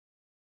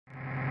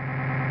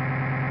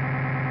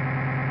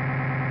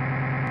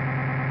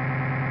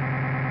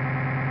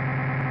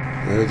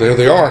There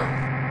they are.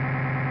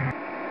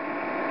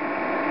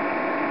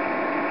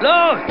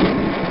 Load!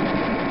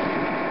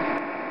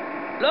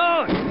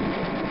 Load!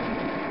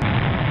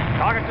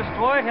 Target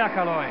destroyed, Herr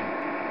Kaloin.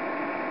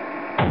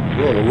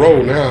 We're on a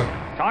roll now.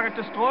 Target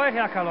destroyed,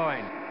 Herr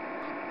Kaloin.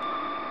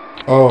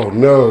 Oh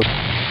no.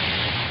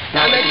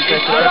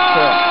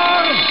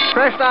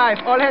 Fresh dive,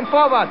 all hands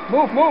forward.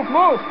 Move, move,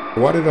 move.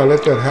 Why did I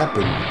let that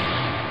happen?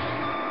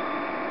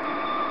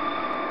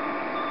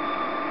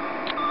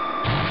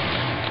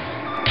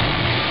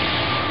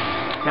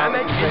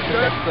 Damage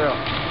destroyed, sir.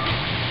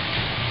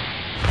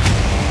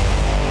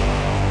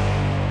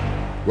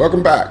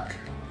 Welcome back.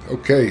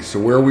 Okay, so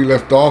where we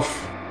left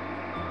off,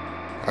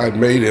 I had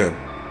made a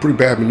pretty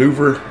bad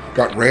maneuver,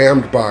 got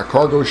rammed by a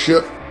cargo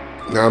ship.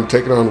 Now I'm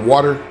taking on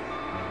water.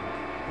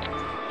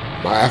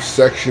 My aft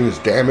section is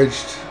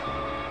damaged,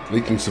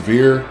 leaking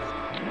severe.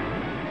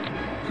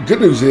 The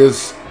good news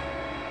is,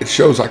 it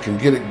shows I can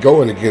get it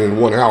going again in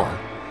 1 hour.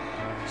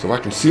 So if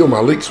I can seal my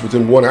leaks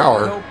within 1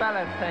 hour No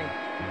balance tank.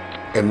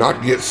 and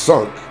not get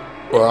sunk,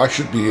 well, I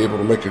should be able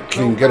to make a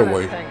clean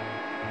getaway.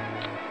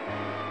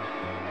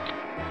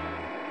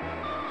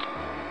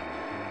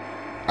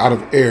 Out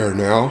of air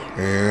now,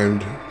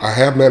 and I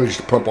have managed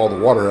to pump all the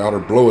water out or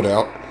blow it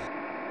out.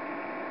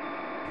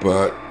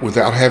 But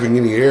without having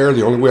any air,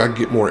 the only way I can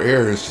get more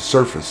air is to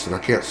surface, and I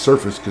can't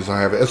surface because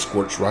I have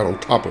escorts right on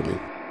top of me.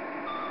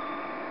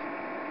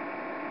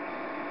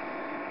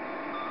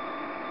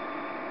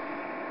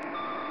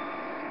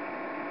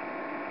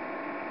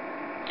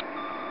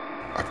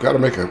 I've got to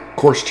make a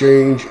course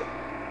change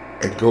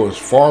and go as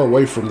far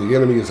away from the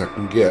enemy as I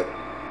can get.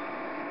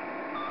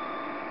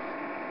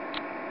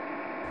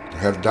 I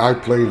have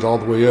dive planes all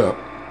the way up,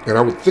 and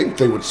I would think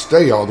they would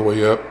stay all the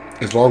way up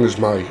as long as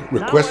my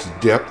requested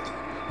depth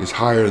is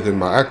higher than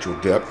my actual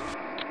depth.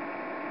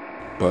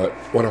 But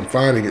what I'm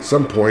finding at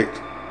some point,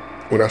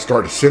 when I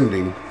start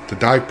ascending, the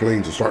dive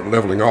planes will start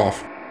leveling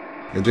off,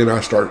 and then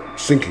I start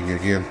sinking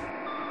again.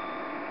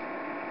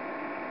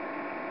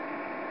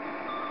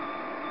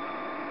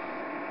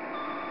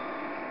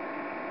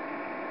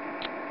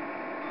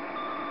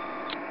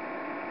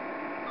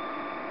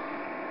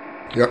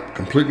 Yep,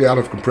 completely out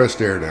of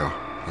compressed air now.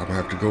 I'm gonna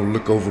have to go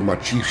look over my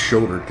chief's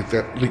shoulder to get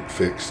that leak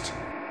fixed.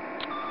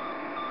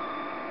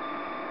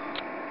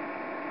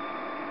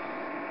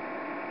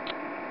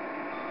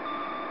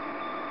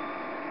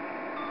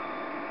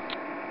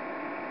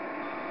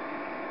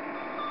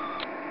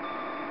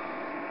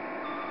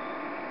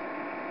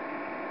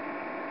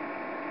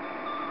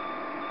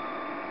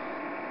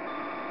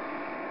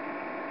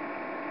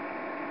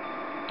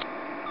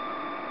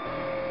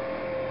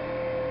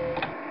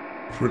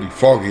 Pretty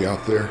foggy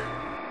out there.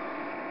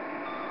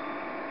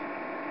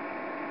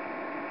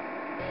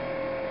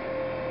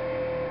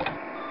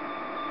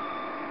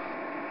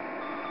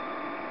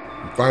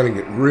 I'm finding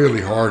it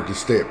really hard to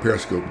stay at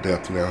periscope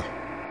depth now.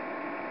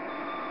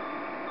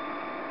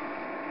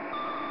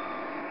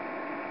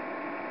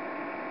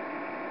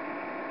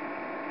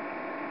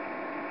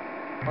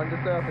 On the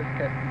surface,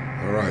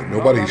 Captain. Alright,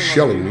 nobody's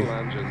shelling me.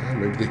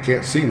 Maybe they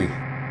can't see me.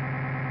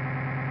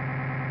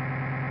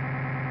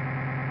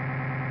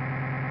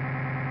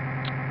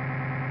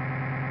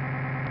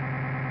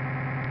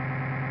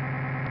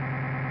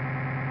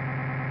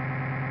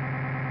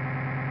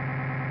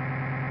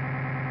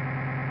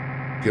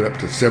 Get up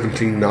to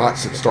 17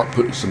 knots and start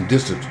putting some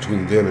distance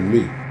between them and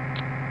me.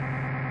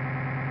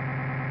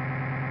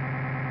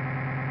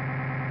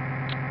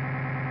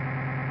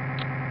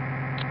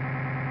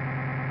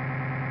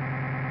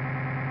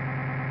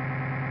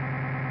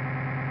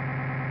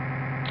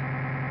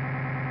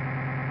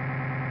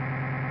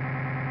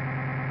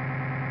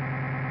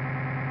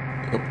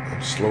 Oh,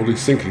 I'm slowly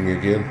sinking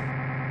again.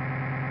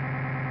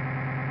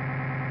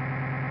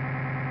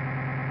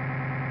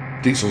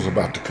 Diesel's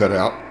about to cut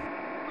out.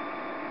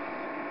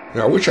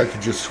 Now, I wish I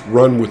could just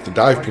run with the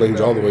dive planes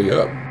all the way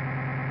up.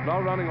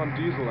 Now running on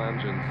diesel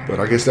engines.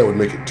 But I guess that would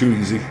make it too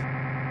easy.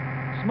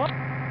 Smart.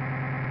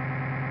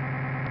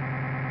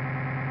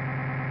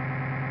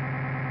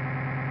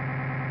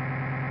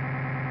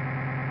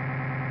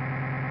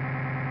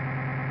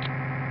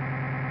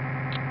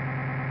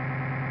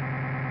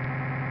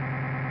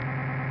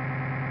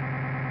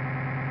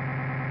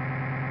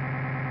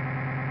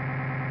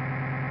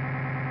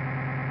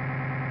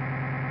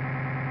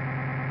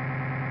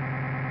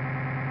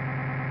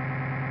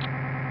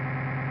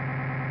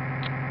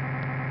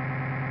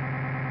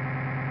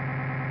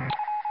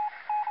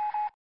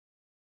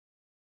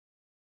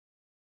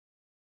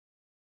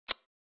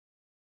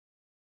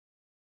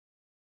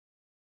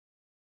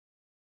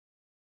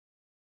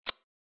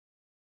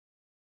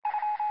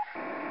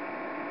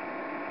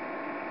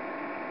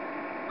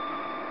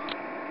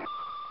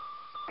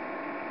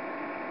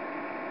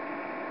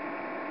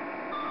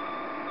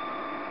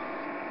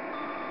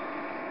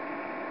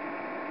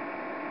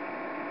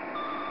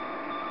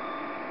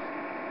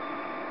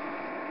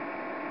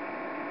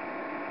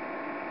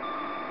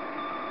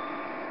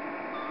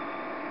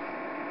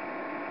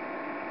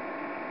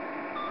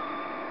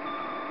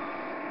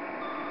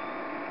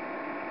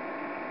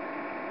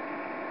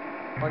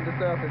 On the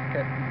surface,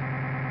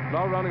 Captain.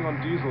 Now running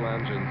on diesel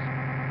engines.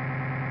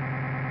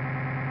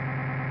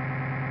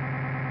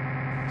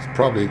 It's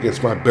probably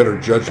against my better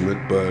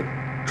judgment, but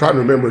trying to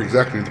remember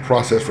exactly the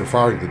process for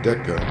firing the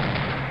deck gun.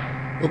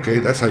 Okay,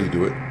 that's how you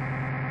do it.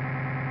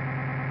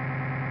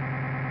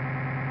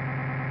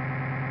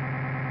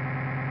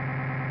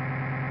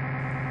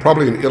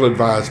 Probably an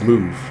ill-advised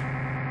move.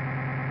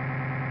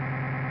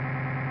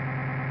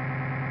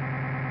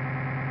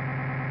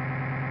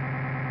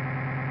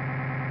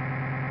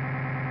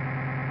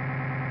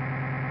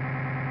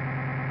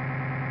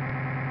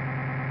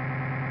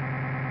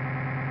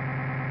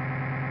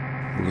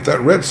 If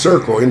that red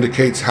circle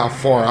indicates how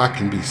far I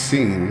can be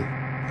seen,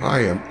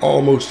 I am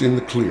almost in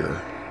the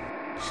clear.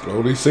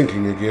 Slowly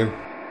sinking again.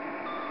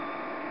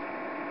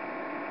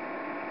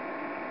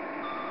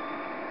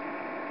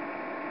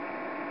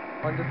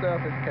 On the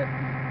surface,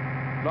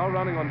 Captain. Now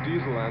running on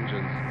diesel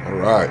engines.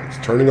 Alright, it's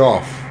turning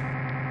off.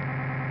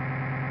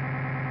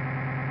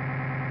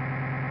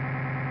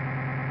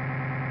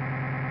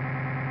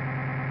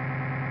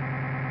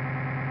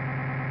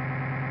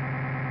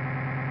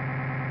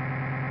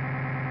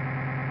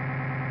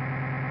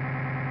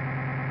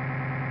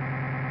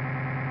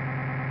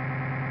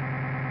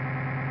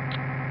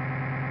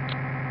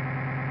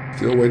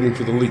 Still waiting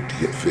for the leak to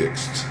get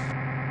fixed.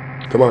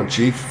 Come on,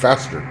 Chief,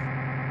 faster.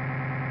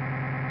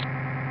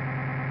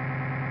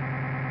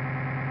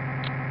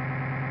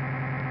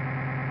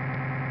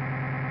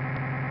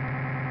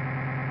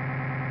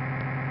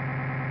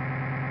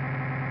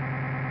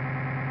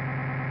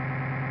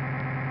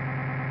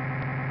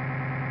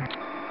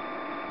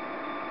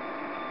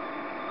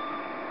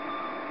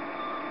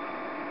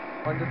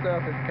 On the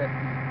surface,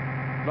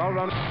 Captain. Now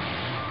running.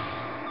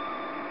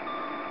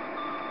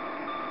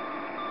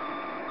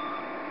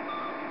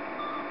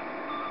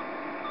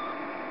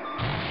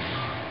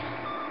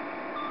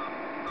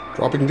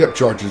 Dropping depth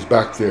charges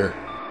back there.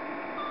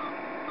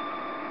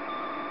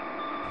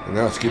 And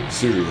now it's getting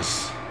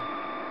serious.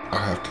 I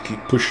have to keep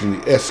pushing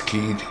the S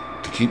key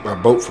to keep my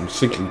boat from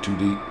sinking too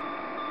deep.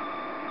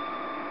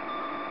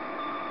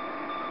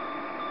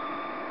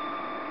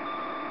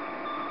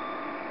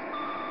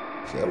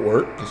 Does that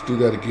work? Let's do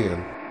that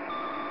again.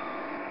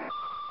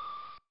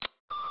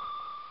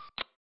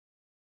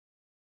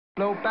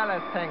 Low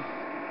ballast tank.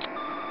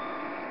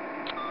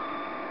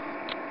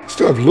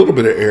 Still have a little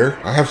bit of air.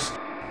 I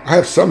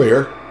have some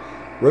air.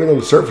 Running on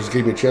the surface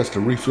gave me a chance to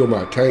refill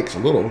my tanks a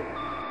little.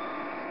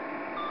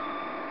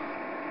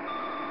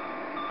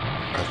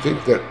 I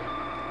think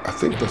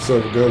the son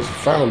of a guns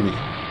found me.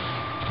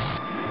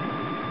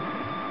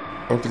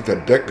 I don't think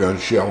that deck gun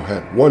shell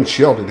had one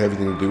shell didn't have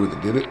anything to do with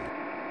it, did it?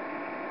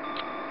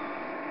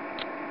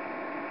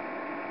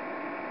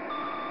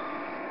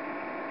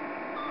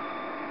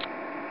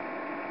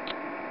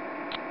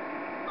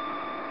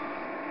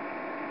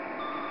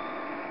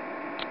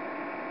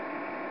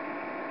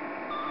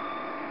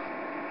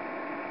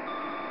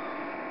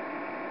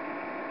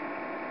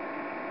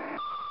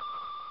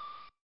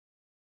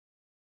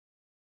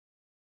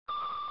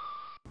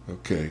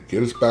 Okay,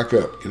 get us back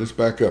up. Get us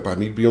back up. I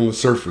need to be on the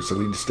surface. I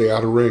need to stay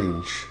out of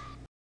range.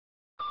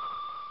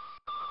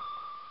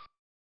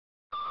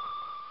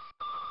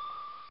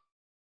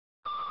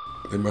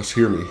 They must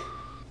hear me.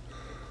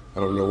 I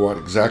don't know what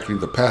exactly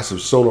the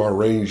passive sonar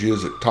range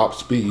is at top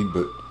speed,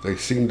 but they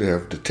seem to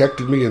have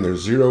detected me and they're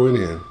zeroing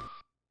in.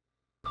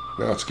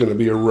 Now it's going to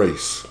be a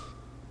race.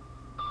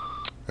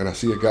 And I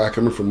see a guy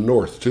coming from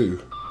north,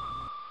 too.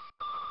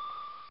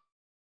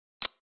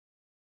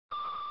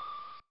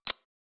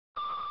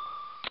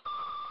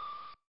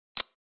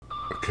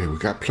 Okay, we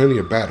got plenty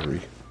of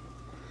battery.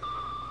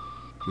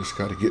 Just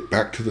got to get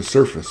back to the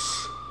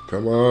surface.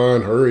 Come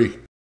on, hurry.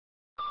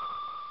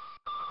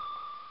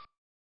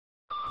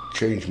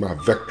 Change my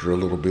vector a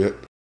little bit.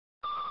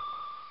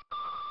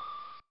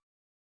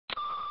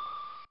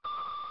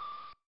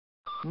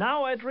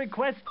 Now at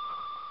request.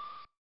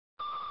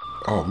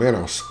 Oh man,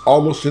 I was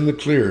almost in the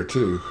clear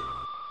too.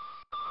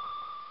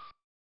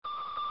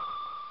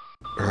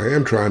 I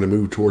am trying to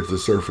move towards the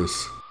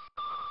surface.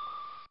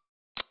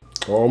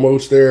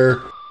 Almost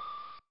there.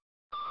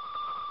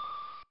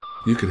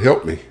 You could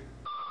help me.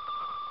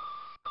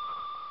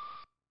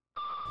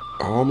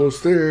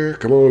 Almost there.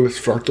 Come on, let's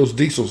start those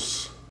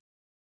diesels.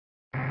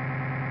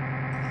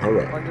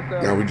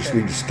 Alright, now we just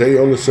need to stay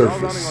on the Now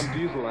running surface. on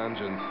diesel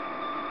engines.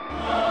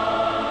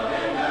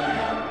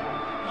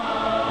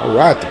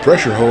 Alright, the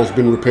pressure hull's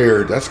been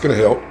repaired. That's going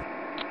to help.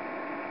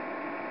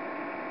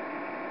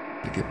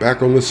 To get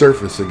back on the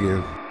surface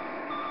again.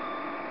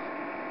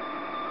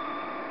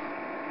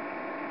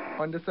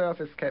 On the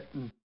surface,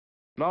 Captain.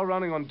 Now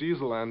running on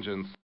diesel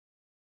engines.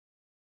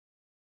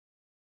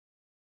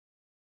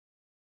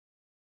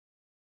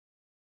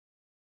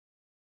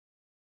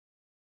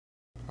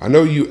 I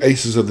know you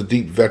aces of the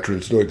deep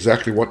veterans know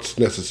exactly what's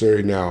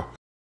necessary now.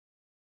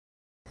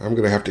 I'm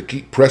going to have to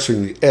keep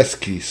pressing the S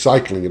key,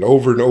 cycling it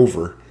over and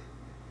over.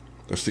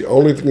 That's the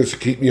only thing that's to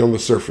keep me on the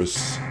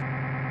surface.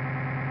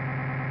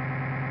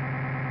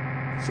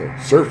 So,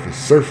 surface,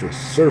 surface,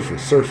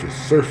 surface, surface,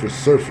 surface,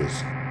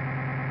 surface.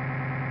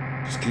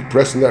 Just keep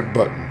pressing that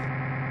button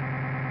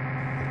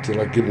until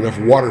I get enough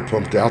water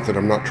pumped out that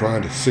I'm not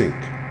trying to sink.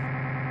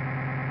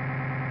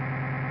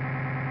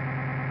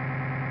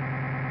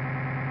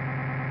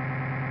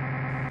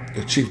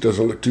 The chief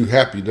doesn't look too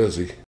happy, does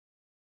he?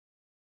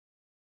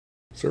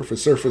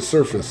 Surface, surface,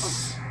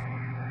 surface.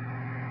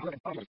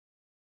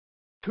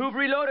 Tube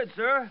reloaded,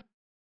 sir.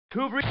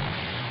 Tube re...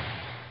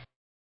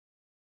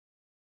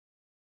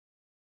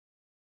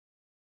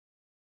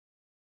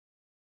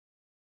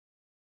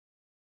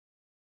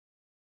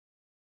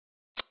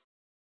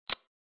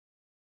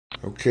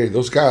 Okay,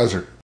 those guys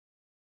are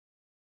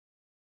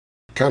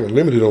kind of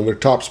limited on their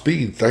top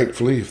speed,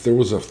 thankfully. If there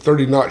was a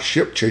 30-knot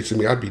ship chasing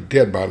me, I'd be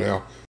dead by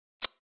now.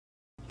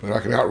 But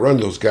I can outrun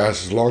those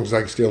guys as long as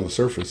I can stay on the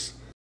surface.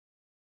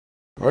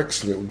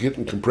 Excellent, we're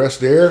getting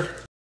compressed air.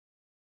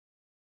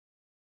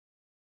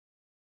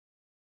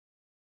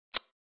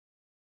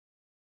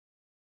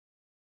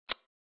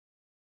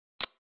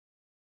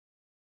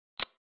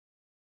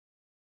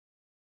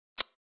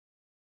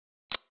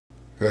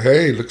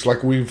 Hey, looks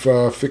like we've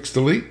fixed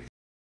the leak.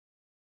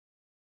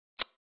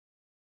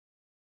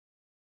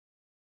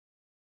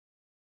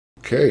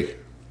 Okay,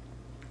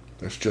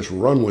 let's just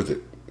run with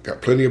it.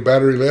 Got plenty of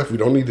battery left. We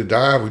don't need to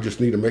dive. We just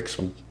need to make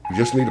some. We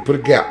just need to put a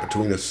gap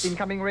between us.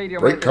 Incoming radio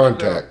Break message,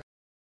 contact.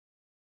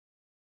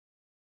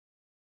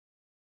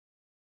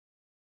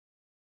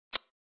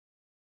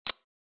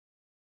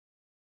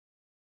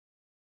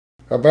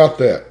 How about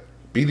that?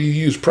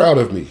 BDU's proud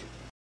of me.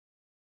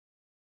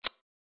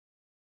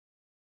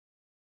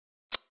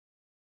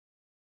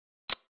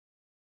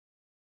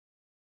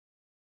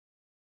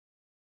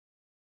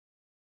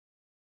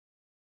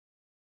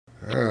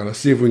 Let's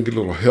see if we can get a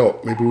little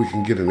help. Maybe we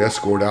can get an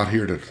escort out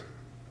here to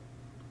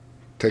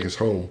take us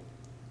home,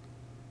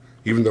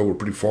 even though we're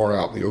pretty far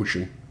out in the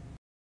ocean.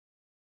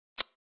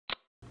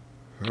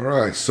 All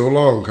right, so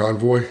long,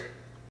 convoy.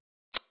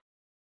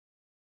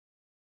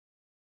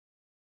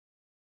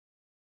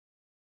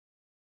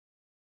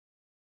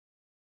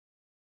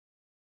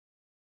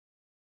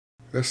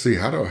 Let's see,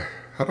 how do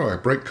I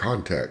break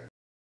contact?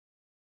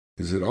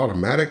 Is it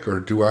automatic, or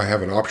do I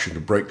have an option to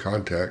break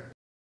contact?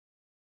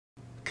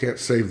 Can't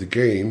save the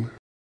game.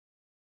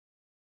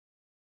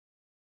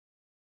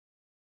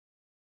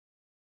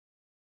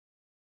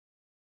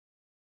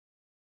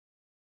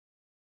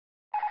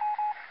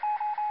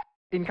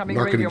 Incoming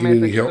I'm not going radio to get any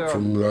message, help sir.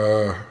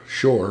 from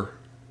shore.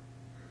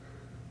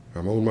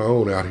 I'm on my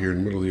own out here in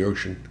the middle of the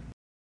ocean.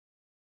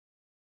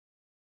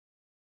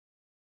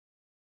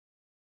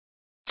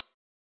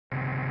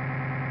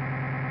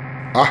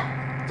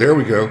 Ah, there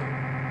we go.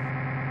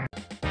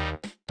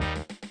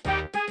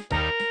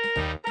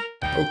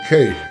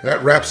 Okay,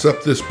 that wraps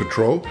up this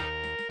patrol.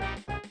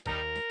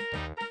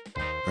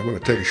 I'm going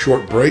to take a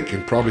short break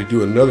and probably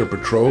do another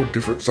patrol,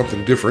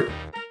 something different.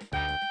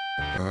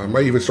 I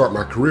might even start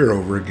my career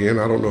over again.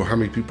 I don't know how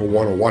many people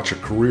want to watch a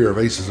career of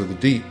Aces of the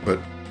Deep, but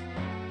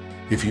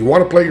if you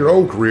want to play your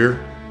own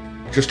career,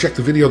 just check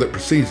the video that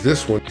precedes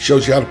this one. It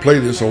shows you how to play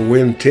this on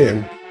Win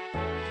 10.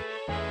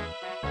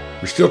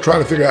 We're still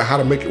trying to figure out how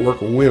to make it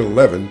work on Win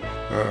 11.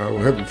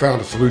 We haven't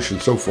found a solution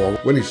so far.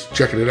 Winnie's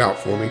checking it out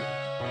for me.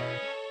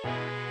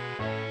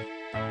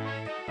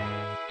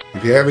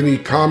 If you have any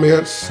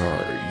comments or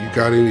you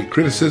got any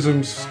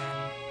criticisms,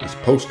 just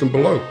post them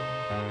below.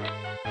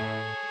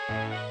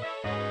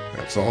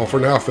 That's all for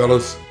now,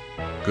 fellas.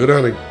 Good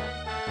hunting.